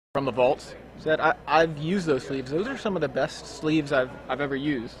from the vaults set. I've used those sleeves. Those are some of the best sleeves I've ever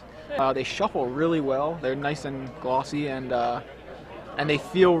used. They shuffle really well. They're nice and glossy, and they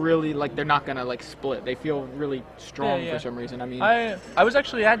feel really like they're not gonna like split. They feel really strong for some reson. I mean, I was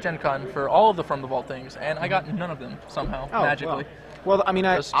actually at Gen Con for all of the From the Vault things, and I got none of them somehow magically. Well, I mean,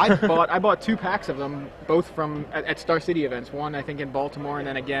 I bought 2 packs of them, both from at Star City events. One I think in Baltimore, and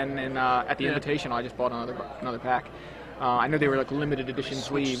then again in at the Invitational. I just bought another pack. I know they were like limited edition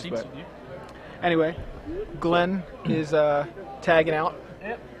sleeves, but anyway, Glenn is tagging out.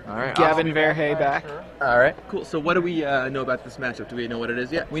 Yep. All right. Gavin Verhey back. Sure. All right. Cool. So what do we know about this matchup? Do we know what it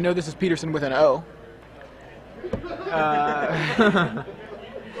is yet? We know this is Peterson with an O.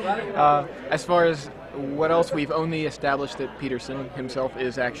 As far as what else, we've only established that Peterson himself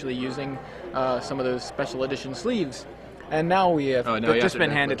is actually using some of those special edition sleeves. And now we have just been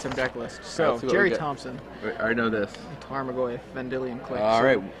handed some deck lists. So, Gerry Thompson. I already know this. Tarmogoyf, Vendilion Click. All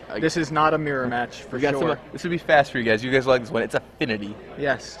right. This is not a mirror match for sure. This would be fast for you guys. You guys like this one. It's Affinity.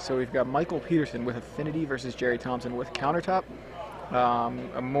 Yes. So we've got Michael Peterson with Affinity versus Gerry Thompson with Countertop.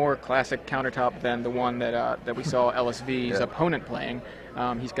 A more classic countertop than the one that we saw LSV's opponent playing.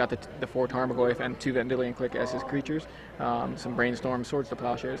 He's got the 4 Tarmogoyf and 2 Vendilion Click as his creatures. Some Brainstorm, Swords to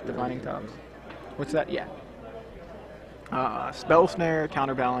Plowshares, Divining Tops. What's that? Yeah. Spell Snare,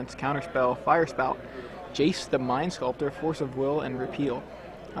 Counterbalance, Counterspell, Fire Spout, Jace the Mind Sculptor, Force of Will, and Repeal.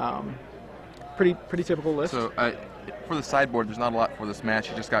 Pretty typical list. So for the sideboard, there's not a lot for this match.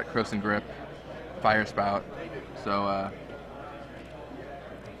 You just got Cross and Grip, Fire Spout. So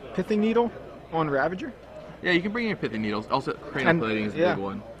Pithing Needle on Ravager. Yeah, you can bring in Pithing Needles. Also, Cranial Plating is a big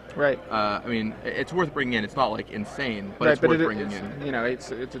one. Right. I mean, it's worth bringing in. It's not like insane, but it's worth bringing in. You know,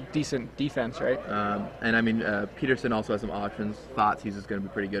 it's a decent defense, right? And I mean, Peterson also has some options. Thoughts, he's just going to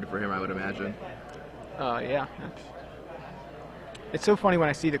be pretty good for him, I would imagine. Yeah. It's so funny when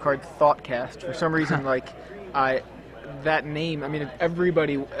I see the card Thoughtcast. For some reason, like that name. I mean,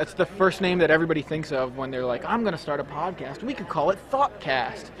 it's the first name that everybody thinks of when they're like, "I'm going to start a podcast. We could call it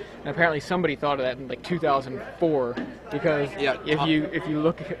Thoughtcast." And apparently, somebody thought of that in like 2004 because if you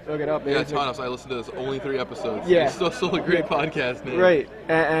look it up, yeah, Thomas, I listened to this only 3 episodes. Yeah, it's still a great podcast name. Right,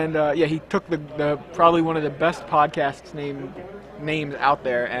 and he took the probably one of the best podcasts names out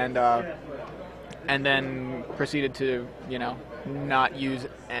there, and then proceeded to not use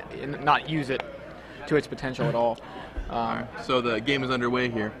it to its potential at all. Alright, so the game is underway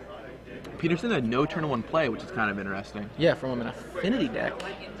here. Peterson had no turn 1 play, which is kind of interesting. Yeah, from an Affinity deck.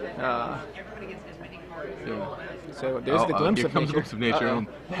 So there's the Glimpse of Nature. The Glimpse of Nature, and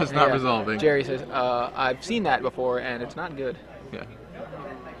that's not resolving. Gerry says, I've seen that before, and it's not good. Yeah.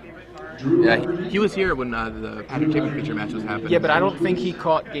 Yeah, he was here when the Patrick Chapin feature match was happening. Yeah, but I don't think he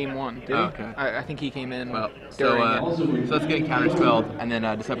caught game 1, did he? Okay. I think he came in during it. So let's get counterspelled, and then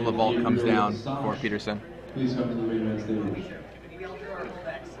Disciple of Vault comes down for Peterson. Please come to the main event stage.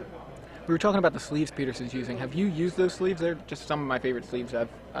 We were talking about the sleeves Peterson's using. Have you used those sleeves? They're just some of my favorite sleeves I've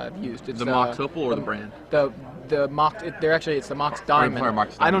used. It's the Mox Opal or the brand? The Mox. It's the Mox Diamond.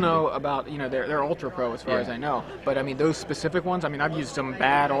 Mox Diamond. I don't know about they're Ultra Pro as far as I know, but I mean those specific ones. I mean I've used some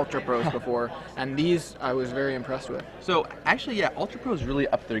bad Ultra Pros before, and these I was very impressed with. So actually, yeah, Ultra Pros really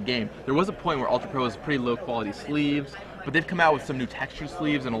upped their game. There was a point where Ultra Pro was pretty low quality sleeves. But they've come out with some new texture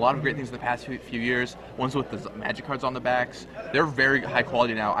sleeves and a lot of great things in the past few years. Ones with the magic cards on the backs. They're very high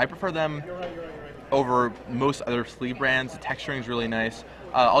quality now. I prefer them over most other sleeve brands. The texturing is really nice.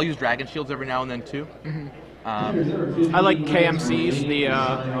 I'll use Dragon Shields every now and then too. I like KMCs.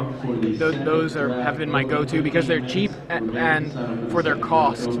 Those have been my go-to because they're cheap and for their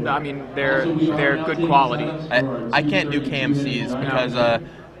cost. I mean, they're good quality. I can't do KMCs because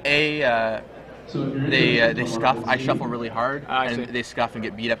they scuff. I shuffle really hard, and they scuff and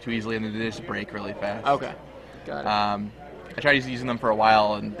get beat up too easily, and then they just break really fast. Okay, got it. I tried using them for a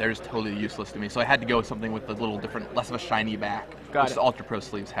while, and they're just totally useless to me. So I had to go with something with a little different, less of a shiny back, which the Ultra Pro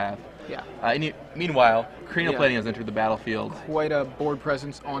sleeves have. Yeah. Meanwhile, Cranial Plating has entered the battlefield. Quite a board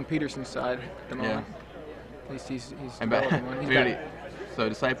presence on Peterson's side at the moment. Yeah. At least he's developing one. So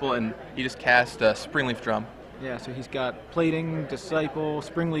Disciple, and he just cast Springleaf Drum. Yeah, so he's got Plating, Disciple,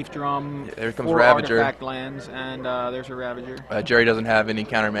 Springleaf Drum, yeah, there comes 4 Ravager. artifact lands, and there's a Ravager. Gerry doesn't have any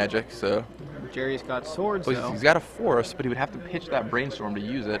counter magic, so... Gerry's got Swords, though. He's got a Force, but he would have to pitch that Brainstorm to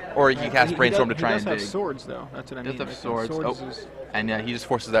use it. Or he can cast Brainstorm to try and dig. He does have Swords, though. That's what I mean. He does have Swords. And he just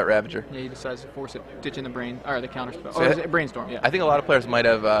forces that Ravager. Yeah, he decides to force it, ditching the the counterspell. So Brainstorm, yeah. I think a lot of players might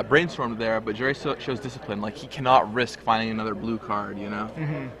have Brainstormed there, but Gerry shows discipline. Like, he cannot risk finding another blue card,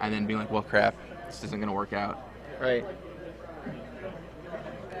 And then being like, well, crap, this isn't going to work out. Right.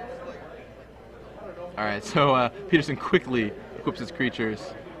 All right, so Peterson quickly equips his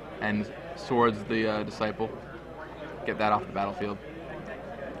creatures. and Swords the Disciple. Get that off the battlefield.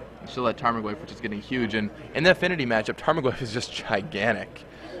 Still at Tarmogoyf, which is getting huge, and in the Affinity matchup, Tarmogoyf is just gigantic.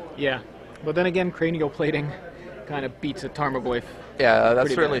 Yeah, but then again, cranial plating kind of beats a Tarmogoyf. Yeah,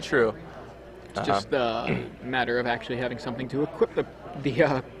 that's certainly bad. true. It's just a matter of actually having something to equip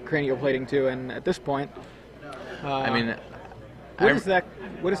the cranial plating to, and at this point, I mean, what is that?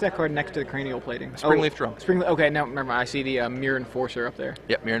 What is that card next to the cranial plating? Springleaf Drum. Okay, now remember, I see the Mirror Enforcer up there.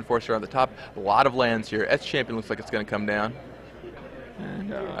 Yep, Mirror Enforcer on the top. A lot of lands here. S Champion looks like it's going to come down. And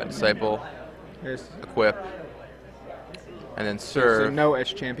Disciple, there's Equip, and then Serve. so no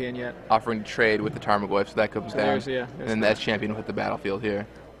S Champion yet. Offering to trade with the Tarmogoyf, so that comes down. There's and then the S Champion will hit the battlefield here.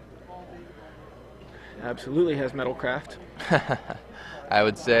 Absolutely has Metalcraft. I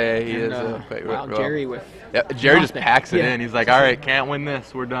would say he is quite wow, well. Jerry with. Yeah, Jerry just nothing. packs it Yeah. in. He's like, all right, can't win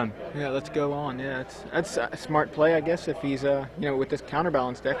this. We're done. Yeah, let's go on. Yeah, that's a smart play, I guess. If he's with this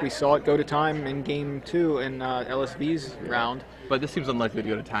counterbalance deck, we saw it go to time in Game 2 in LSV's round. But this seems unlikely to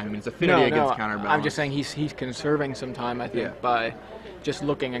go to time. I mean, it's Affinity against counterbalance. I'm just saying he's conserving some time, I think, by just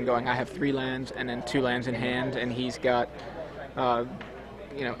looking and going, I have 3 lands and then 2 lands in hand, and he's got,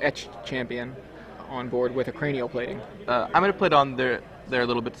 Etched Champion on board with a cranial plating. I'm going to put on there a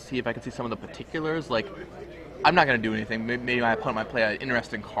little bit to see if I can see some of the particulars. Like, I'm not going to do anything. Maybe my opponent might play an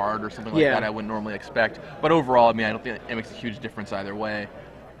interesting card or something like that I wouldn't normally expect. But overall, I mean, I don't think it makes a huge difference either way.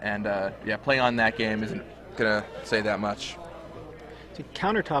 And playing on that game isn't going to say that much. See,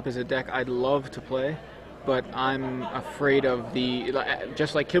 Countertop is a deck I'd love to play, but I'm afraid of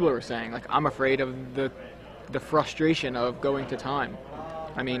just like Kibler was saying, like I'm afraid of the frustration of going to time.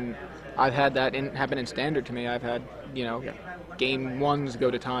 I mean, I've had that happen in Standard to me. I've had, Game 1s go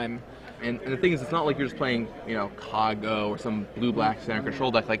to time. And the thing is, it's not like you're just playing, Kago or some blue-black center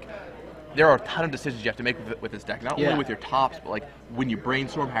control deck. Like, there are a ton of decisions you have to make with this deck. Not only with your tops, but like when you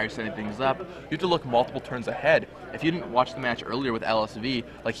brainstorm how you're setting things up, you have to look multiple turns ahead. If you didn't watch the match earlier with LSV,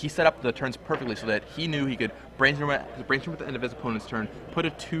 like he set up the turns perfectly so that he knew he could brainstorm at the end of his opponent's turn, put a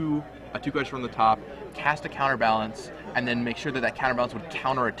two card from the top, cast a counterbalance, and then make sure that counterbalance would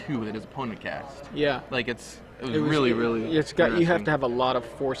counter a 2 that his opponent cast. Yeah. Like it was really you have to have a lot of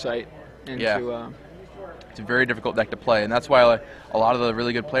foresight into it's a very difficult deck to play, and that's why a lot of the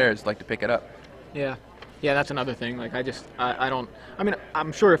really good players like to pick it up. Yeah, that's another thing. Like I don't. I mean,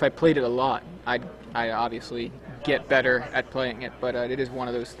 I'm sure if I played it a lot, I'd obviously get better at playing it. But it is one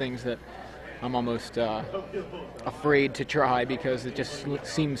of those things that I'm almost afraid to try because it just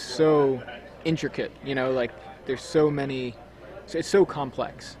seems so intricate. Like there's so many. It's so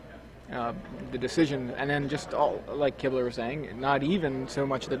complex. The decisions, and then just all, like Kibler was saying, not even so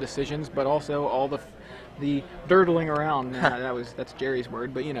much the decisions, but also all the dirtling around. That's Jerry's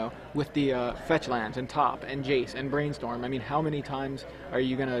word, but with the fetch lands and top and Jace and brainstorm. I mean, how many times are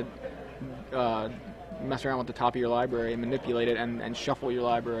you gonna mess around with the top of your library and manipulate it and shuffle your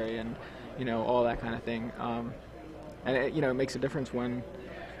library and all that kind of thing? And it makes a difference when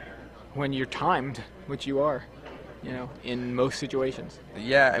you're timed, which you are. In most situations.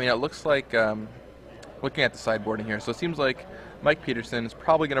 Yeah, I mean, it looks like, looking at the sideboarding here, so it seems like Mike Peterson is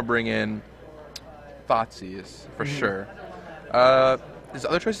probably going to bring in Thoughtseize, for sure. His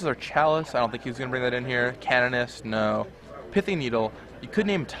other choices are Chalice, I don't think he's going to bring that in here. Canonist, no. Pithy Needle, you could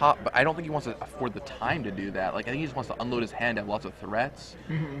name top, but I don't think he wants to afford the time to do that. Like, I think he just wants to unload his hand, have lots of threats.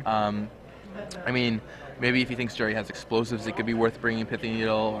 I mean, maybe if he thinks Gerry has explosives, it could be worth bringing Pithy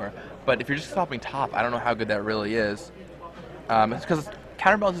Needle. But if you're just stopping top, I don't know how good that really is. It's because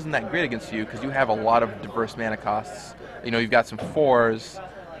counterbalance isn't that great against you because you have a lot of diverse mana costs. You've got some 4s,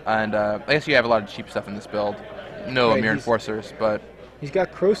 and I guess you have a lot of cheap stuff in this build. No Mirror Enforcers, but he's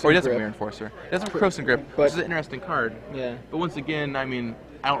got Croson Or he does have Grip. Mirror Enforcer. He does have Croson Grip, which is an interesting card. Yeah. But once again, I mean,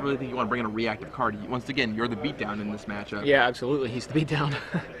 I don't really think you want to bring in a reactive card. Once again, you're the beatdown in this matchup. Yeah, absolutely. He's the beatdown.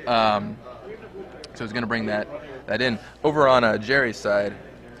 So he's going to bring that in. Over on Jerry's side,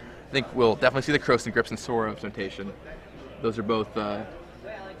 I think we'll definitely see the Croson Grips and Sora of Temptation. Those are both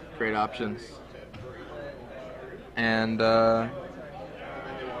great options. And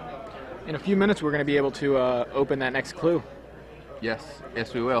in a few minutes, we're going to be able to open that next clue.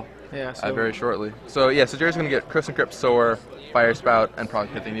 yes, we will. Yeah. So Very shortly. So Jerry's going to get Croson Grip, Soar, Fire Spout, and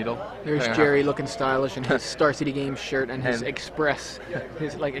probably Pithy Needle. there's Jerry looking stylish in his Star City Games shirt and his Express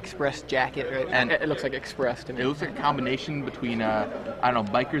jacket. Right? And it looks like Express to me. It looks like a combination between,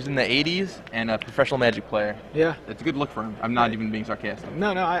 bikers in the 80s and a professional Magic player. Yeah. It's a good look for him. I'm not even being sarcastic.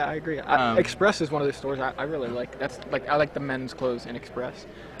 No, I agree. Express is one of the stores I really like. I like the men's clothes in Express.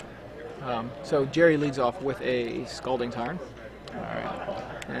 So Jerry leads off with a Scalding Tarn. All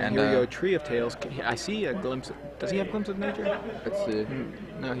right. And here we go, Tree of Tails. I see a glimpse. Does he have a glimpse of nature? Let's see.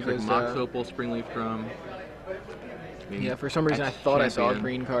 No, he Like goes. Mox Opal, Springleaf Drum. Yeah, for some reason I thought I saw a Champion.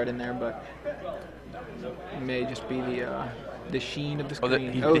 green card in there, but it may just be the sheen of the Oh,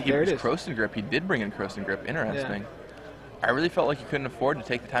 screen. there it is. Croson Grip. He did bring in Croson Grip. Interesting. I really felt like he couldn't afford to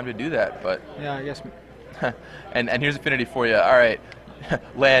take the time to do that, but. Yeah, I guess. and here's Affinity for you. All right,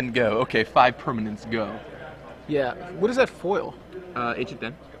 land go. Okay, 5 permanents go. Yeah. What is that foil? Ancient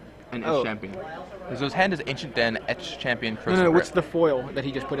Den and Oh. Etched Champion. So his hand is Ancient Den, Etched Champion, Croson No, Grip. what's the foil that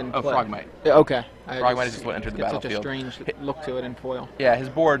he just put in play? Frogmite. Yeah, okay. Frogmite is just what entered the It's battlefield. such a strange look to it in foil. Yeah, his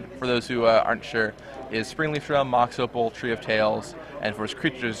board, for those who aren't sure, is Springleaf Drum, Mox Opal, Tree of Tails, and for his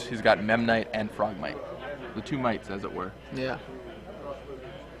creatures, he's got Memnite and Frogmite. The 2 mites, as it were. Yeah.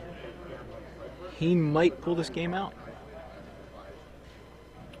 He might pull this game out.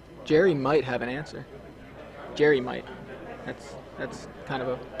 Gerry might have an answer. Gerry might. That's kind of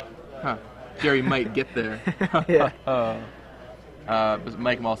a. Huh. Gerry might get there. Yeah. But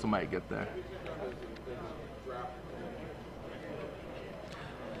Mike also might get there.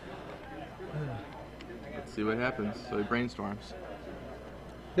 Let's see what happens. So he brainstorms.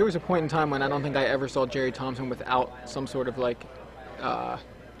 There was a point in time when I don't think I ever saw Gerry Thompson without some sort of like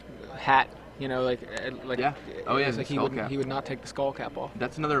hat. You know, like Yeah. Oh, yeah, it's the like skull cap. he would not take the skull cap off.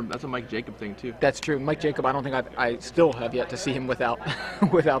 That's a Mike Jacob thing too. That's true. Mike Jacob, I don't think I still have yet to see him without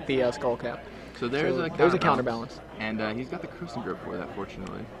without the skull cap. So there's a counterbalance. And he's got the Croson Grip for that,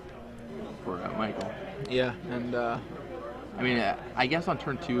 fortunately, for Michael. Yeah, and I mean, I guess on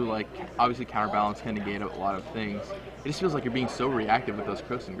turn 2, like, obviously counterbalance can negate a lot of things. It just feels like you're being so reactive with those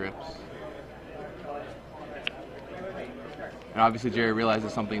Croson Grips. And obviously Gerry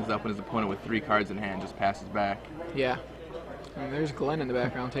realizes something's up when his opponent with 3 cards in hand just passes back. yeah. And there's Glenn in the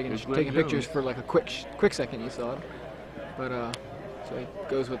background taking There's Glenn taking pictures Jones. for like a quick second you saw it. But so he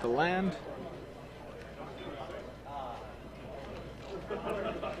goes with the land.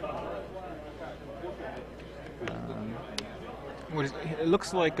 What is, it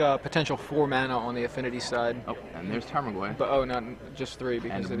looks like potential 4 mana on the affinity side. Oh, and there's Tarmogoyf. But not just 3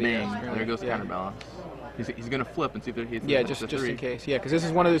 because And of the bang, there goes yeah. counterbalance. He's going to flip and see if he hits Yeah, the just 3. in case. Yeah, because this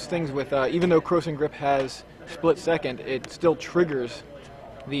is one of those things with even though Croson Grip has split second, it still triggers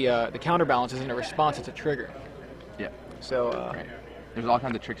the counterbalance isn't a response; it's a trigger. Yeah. So Right. There's all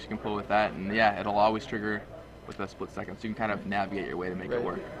kinds of tricks you can pull with that, and yeah, it'll always trigger with a split second, so you can kind of navigate your way to make it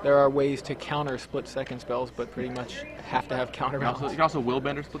work. there are ways to counter split second spells, but pretty much have to have You counterbalance. can also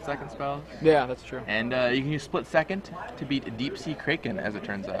willbender split second spells, Yeah, that's true. and you can use split second to beat Deep Sea Kraken, as it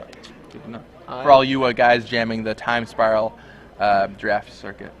turns out. Good to know. I- For all you guys jamming the Time Spiral draft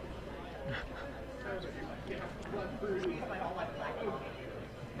circuit.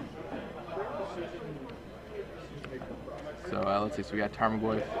 So let's see. So we got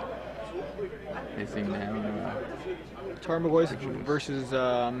Tarmogoyf facing down. Tarmogoyf versus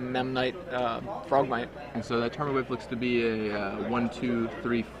Memnite Frogmite. And so that Tarmogoyf looks to be a 1, 2,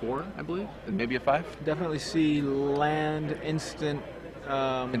 3, 4, I believe, and maybe a 5. Definitely see land, instant,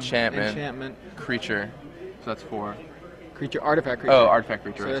 Enchantment. Creature. So that's 4. creature, artifact creature. Oh, artifact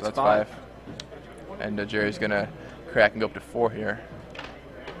creature. So So that's that's 5. 5. And Gerry's gonna crack and go up to 4 here.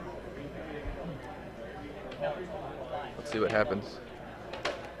 Let's see what happens.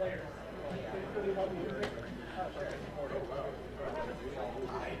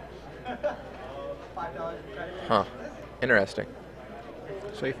 Huh. Interesting.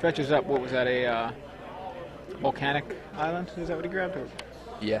 So he fetches up. What was that? A volcanic island? Is that what he grabbed? Or?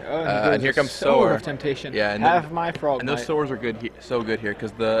 Yeah. Oh, And goes here a comes Sower Sower. of Temptation. Yeah, and have then- my Frogmite. And those Sowers are good, so good here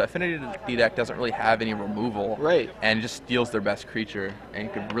because the Affinity D deck doesn't really have any removal, Right. And it just steals their best creature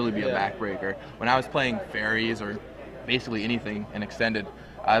and could really be a Yeah. backbreaker. When I was playing fairies or basically anything in extended,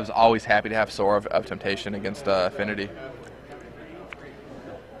 I was always happy to have Sower of Temptation against Affinity.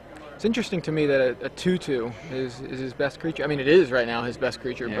 It's interesting to me that a 2/2 is his best creature. I mean, it is right now his best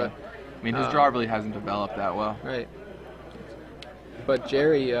creature, Yeah. but I mean, his draw really hasn't developed that well. right. But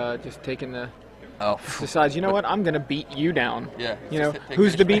Gerry just taking the Oh, decides, you know what? I'm gonna beat you down. yeah. You know, just take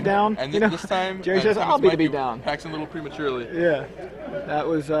who's the finish beat down? And You know, this time, Gerry says, this time "I'll it be the might beat down." Packs a little prematurely. Yeah, that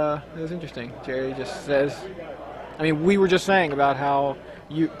was interesting. Gerry just says, I mean, we were just saying about how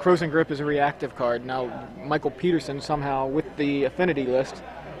Croson Grip is a reactive card. Now, Michael Peterson somehow with the affinity list,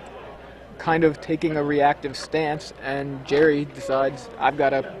 kind of taking a reactive stance, and Gerry decides, I've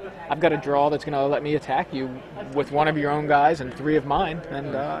got a draw that's going to let me attack you with one of your own guys and 3 of mine,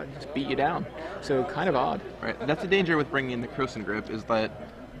 and just beat you down. So kind of odd. Right. That's the danger with bringing in the Croson Grip is that,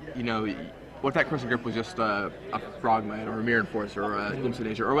 you know, what if that Curse of Grip was just a Frogman or a Mirror Enforcer or a Glimpse of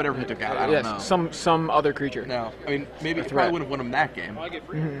Nature or whatever he took out? I don't know. Some other creature. No, I mean maybe he probably would have won him that game,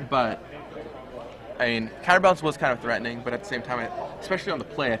 but I mean Counterbalance was kind of threatening, but at the same time, especially on the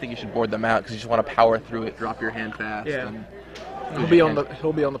play, I think you should board them out because you just want to power through it, drop your hand fast. Yeah. And He'll be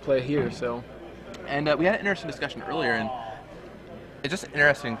on the play here. So. And we had an interesting discussion earlier, and it's just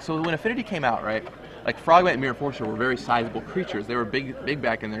interesting. So when Affinity came out, right? Like Frogman and Mirror Enforcer were very sizable creatures. They were big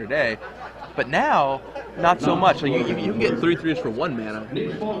back in their day. But now, not so much. Like you can get 3/3s for 1 mana.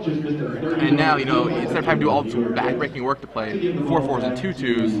 And now, instead of having to do all this backbreaking work to play 4/4s and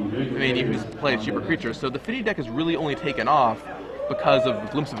 2/2s, I mean, you can just play cheaper creatures. So the Affinity deck has really only taken off because of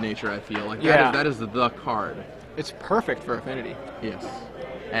Glimpse of Nature, I feel. Like that is the card. It's perfect for Affinity. Yes.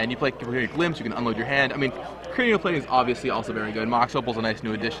 And you play Glimpse, you can unload your hand. I mean, Cranial Plating is obviously also very good. Mox Opal's a nice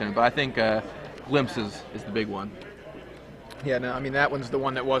new addition, but I think Glimpse is the big one. Yeah, no, I mean that one's the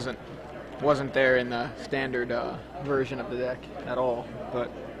one that wasn't there in the standard version of the deck at all. But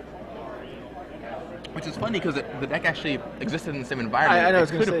which is funny because the deck actually existed in the same environment. I know, I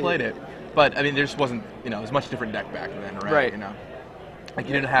could have played it, but I mean there just wasn't. It was a much different deck back then, right? Like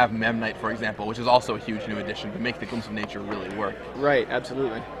you didn't have Memnite, for example, which is also a huge new addition to make the Glimpse of Nature really work. Right,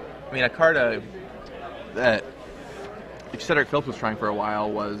 absolutely. I mean, a card that Cedric Phillips was trying for a while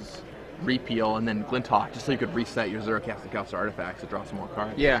was Repeal and then Glinthawk, just so you could reset your Zeracast and Calcifer artifacts to draw some more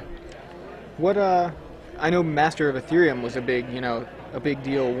cards. Yeah. What I know Master of Ethereum was a big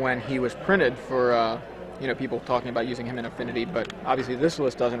deal when he was printed for people talking about using him in Affinity, but obviously this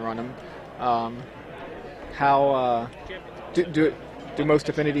list doesn't run him. How do most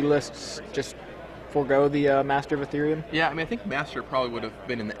Affinity lists just forego the Master of Ethereum? Yeah, I mean, I think Master probably would have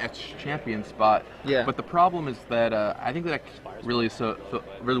been in the Etched Champion spot. Yeah. But the problem is that I think that really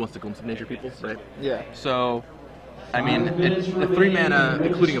wants to Glimpse of Nature people, right? Yeah. So, I mean, the 3 mana,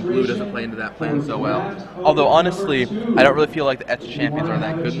 including a blue, doesn't play into that plan so well. Although, honestly, I don't really feel like the Etched Champions are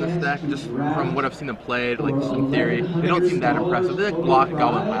that good in this deck. Just from what I've seen them played, like just in theory, they don't seem that impressive. They like block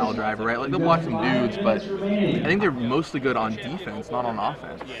Goblin Pile Driver, right? Like they'll block some dudes, but I think they're mostly good on defense, not on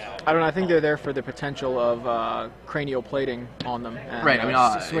offense. I don't know. I think they're there for the potential of cranial plating on them. And, right. I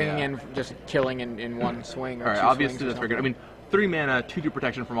mean, swinging in, just killing in one swing. Or all right. Obviously, that's very good. I mean, 3 mana, 2/2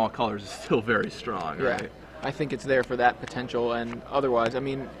 protection from all colors is still very strong, right? I think it's there for that potential, and otherwise, I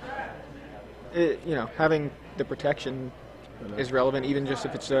mean, having the protection is relevant, even just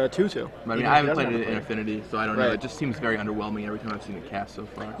if it's a 2/2. I mean, I haven't played it in Affinity, so I don't know. It just seems very underwhelming every time I've seen it cast so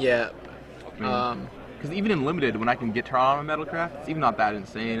far. Yeah. Because even in Limited, when I can get Turn on a Metalcraft, it's even not that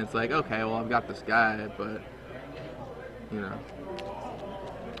insane. It's like, okay, well, I've got this guy, but,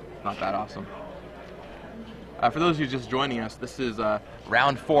 not that awesome. For those of you just joining us, this is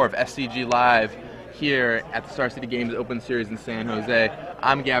round 4 of SCG Live here at the Star City Games Open Series in San Jose.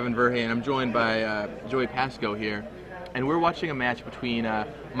 I'm Gavin Verhey, and I'm joined by Joey Pasco here. And we're watching a match between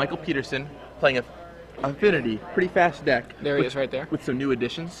Michael Peterson, playing a Affinity, pretty fast deck. There he is right there. With some new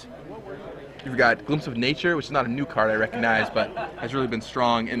additions. You've got Glimpse of Nature, which is not a new card I recognize, but has really been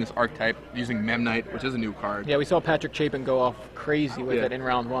strong in this archetype, using Memnite, which is a new card. Yeah, we saw Patrick Chapin go off crazy with it in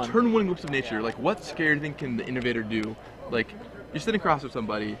round 1. Turn 1 Glimpse of Nature, like what scary thing can the Innovator do? Like, you're sitting across with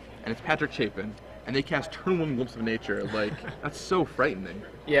somebody, and it's Patrick Chapin, and they cast turn 1 Glimpse of Nature. Like, that's so frightening.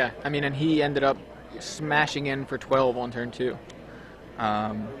 Yeah, I mean, and he ended up smashing in for 12 on turn 2.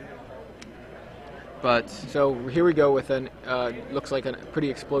 But so here we go with looks like a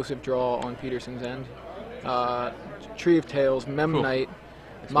pretty explosive draw on Peterson's end. Tree of Tails, Memnite,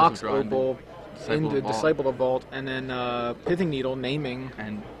 Mox Opal, into Disciple of Vault, and then Pithing Needle, naming.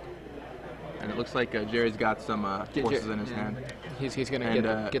 And it looks like Gerry's got some forces in his hand. He's going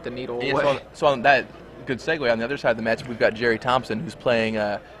to get the needle away. Yeah, so on that good segue, on the other side of the match, we've got Gerry Thompson, who's playing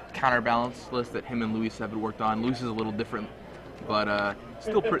a counterbalance list that him and Luis have worked on. Luis is a little different, but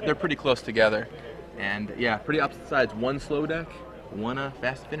still they're pretty close together. And yeah, pretty opposite sides. One slow deck, one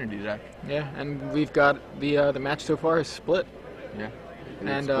fast Affinity deck. Yeah, and we've got the match so far is split. Yeah.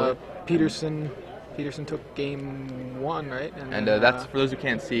 And Peterson took game 1, right? And that's, for those who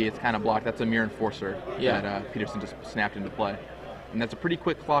can't see, it's kind of blocked. That's a Mirror Enforcer that Peterson just snapped into play. And that's a pretty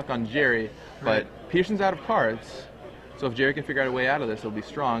quick clock on Gerry, but Peterson's out of cards. So if Gerry can figure out a way out of this, he'll be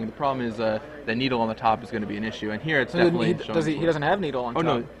strong. The problem is the needle on the top is going to be an issue, and here it's definitely he doesn't have needle on top.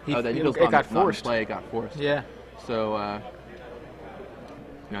 Oh no, that needle's got forced. It got forced. Yeah. So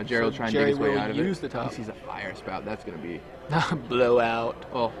Gerry will try and dig his way out of it. The top. He sees a fire spout. That's going to be blowout.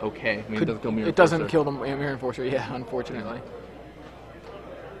 Oh, okay. I mean, it doesn't kill Mirror Enforcer. It doesn't kill the Mirror Enforcer. Yeah, unfortunately.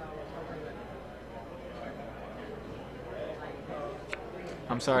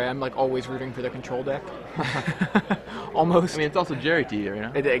 I'm sorry, I'm like always rooting for the control deck. Almost. I mean, it's also Gerry to you, you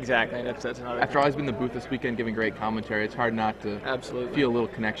know? Exactly, that's another After all, he's been in the booth this weekend giving great commentary. It's hard not to Absolutely. feel a little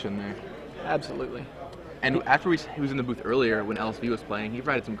connection there. Absolutely. And after he was in the booth earlier when LSV was playing, he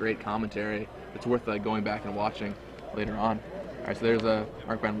provided some great commentary. It's worth going back and watching later on. All right, so there's a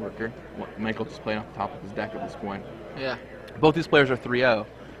Arcbound Worker. Michael's just playing off the top of his deck at this point. Yeah. Both these players are 3-0,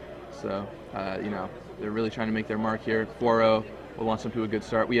 so you know they're really trying to make their mark here. 4-0 will launch them to a good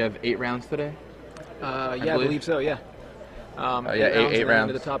start. We have 8 rounds today. I believe so. Yeah. Eight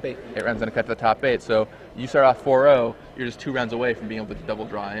rounds into the top 8. 8 rounds and a cut to the top 8. So you start off 4-0. You're just 2 rounds away from being able to double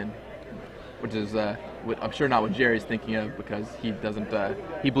draw in, which is I'm sure not what Gerry's thinking of, because he doesn't.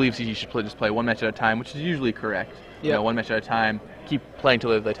 He believes he should just play one match at a time, which is usually correct. Yeah. You know, one match at a time. Keep playing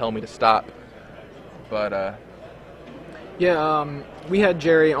till they tell me to stop. But we had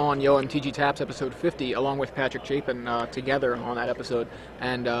Gerry on Yo MTG Taps episode 50 along with Patrick Chapin together on that episode,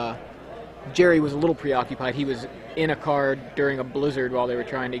 and Gerry was a little preoccupied. He was in a car during a blizzard while they were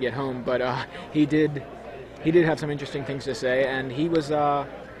trying to get home, but he did have some interesting things to say, and he was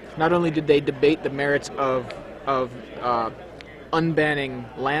not only did they debate the merits of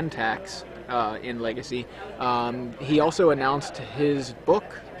unbanning land tax in Legacy, he also announced his book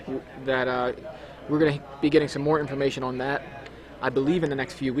that we're going to be getting some more information on that, I believe, in the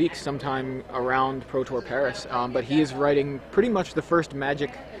next few weeks, sometime around Pro Tour Paris. But he is writing pretty much the first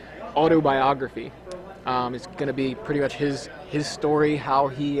Magic autobiography. It's going to be pretty much his story, how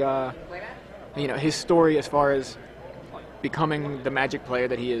he, his story as far as becoming the Magic player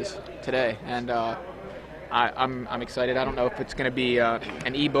that he is today. And I'm excited. I don't know if it's going to be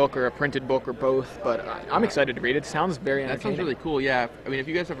an ebook or a printed book or both, but I'm excited to read it. It sounds very entertaining. that sounds really cool. Yeah, I mean, if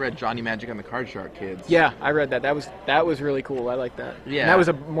you guys have read Johnny Magic and the Card Shark Kids. Yeah, I read that. That was really cool. I like that. Yeah. And that was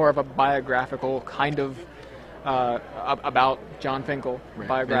more of a biographical kind of about John Finkel. Right.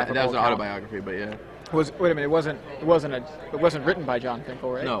 Biographical. That was an account. autobiography, but yeah. Wait a minute. It wasn't written by John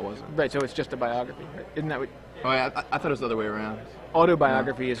Finkel, right? No, it wasn't. Right. So it's just a biography. Right? Isn't that what? Oh, yeah, I thought it was the other way around.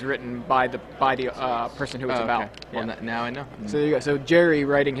 Autobiography is written by the person who it's about. Okay. Well, now I know. So there you go. So Gerry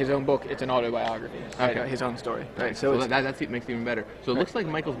writing his own book, it's an autobiography. Okay. Right? His own story. Right. So So that makes it even better. So it looks like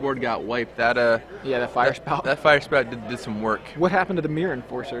Michael's board got wiped. That the fire spout. That fire spout did some work. What happened to the Mirror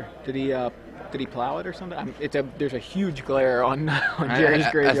Enforcer? Did he plow it or something? There's a huge glare on Gerry's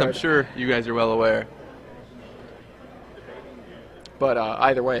graveyard. As I'm sure you guys are well aware. But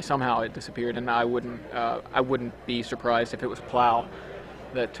either way, somehow it disappeared, and I wouldn't be surprised if it was Plow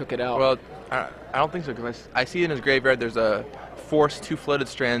that took it out. Well, I don't think so, because I see in his graveyard there's a Force, 2 Flooded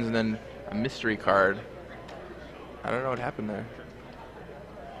Strands, and then a mystery card. I don't know what happened there.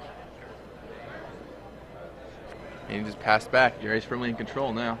 And he just passed back. Gerry's firmly in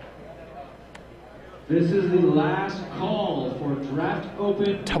control now. This is the last call for draft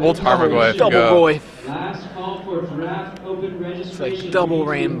open. Double Tarmogoyf. Double Goyf. Last call for draft open registration. It's like double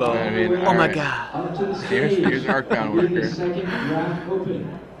rainbow. I mean, oh my right. God. Up to the stage. Here's an Arcbound Begin Worker. the second draft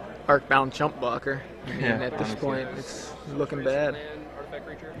open. Arcbound chump blocker. And Yeah, at this honestly. point, it's looking bad.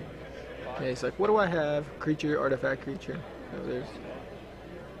 Yeah, he's like, what do I have? Creature, artifact, creature. So there's.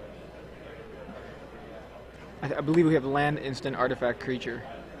 I believe we have land, instant, artifact, creature.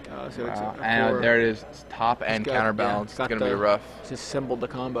 So it's And there it is. It's top and counterbalance. got It's going to be rough. It's assembled the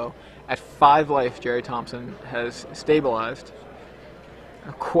combo. At 5 life, Gerry Thompson has stabilized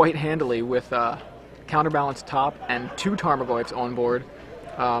quite handily with counterbalance top and 2 Tarmogoyfs on board.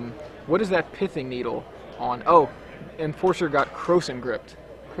 What is that pithing needle on? Oh, Enforcer got Croson gripped.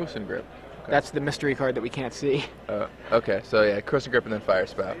 Croson Grip. Okay. That's the mystery card that we can't see. Okay, so yeah, Croson Grip and then Fire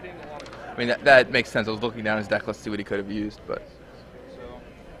Spout. I mean, that makes sense. I was looking down his deck list to see what he could have used, but...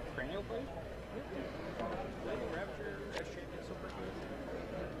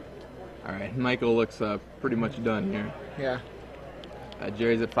 All right, Michael looks pretty much done here. Yeah.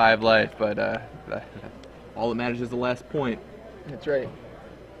 Gerry's at 5 life, but all that matters is the last point. That's right.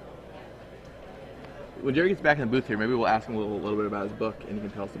 When Gerry gets back in the booth here, maybe we'll ask him a little bit about his book, and he can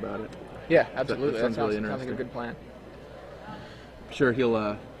tell us about it. Yeah, absolutely. That sounds really sounds like a interesting. good plan. I'm sure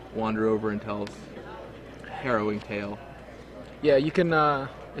he'll wander over and tell us a harrowing tale. Yeah, you can,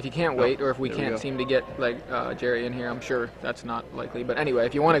 if you can't wait, or if we there we can't go. seem to get, Gerry in here, I'm sure that's not likely. But anyway,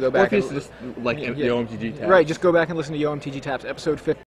 if you want to go Or back if and... it's just like Yeah. the OMTG tab. Right, just go back and listen to Yo MTG Taps, episode 50.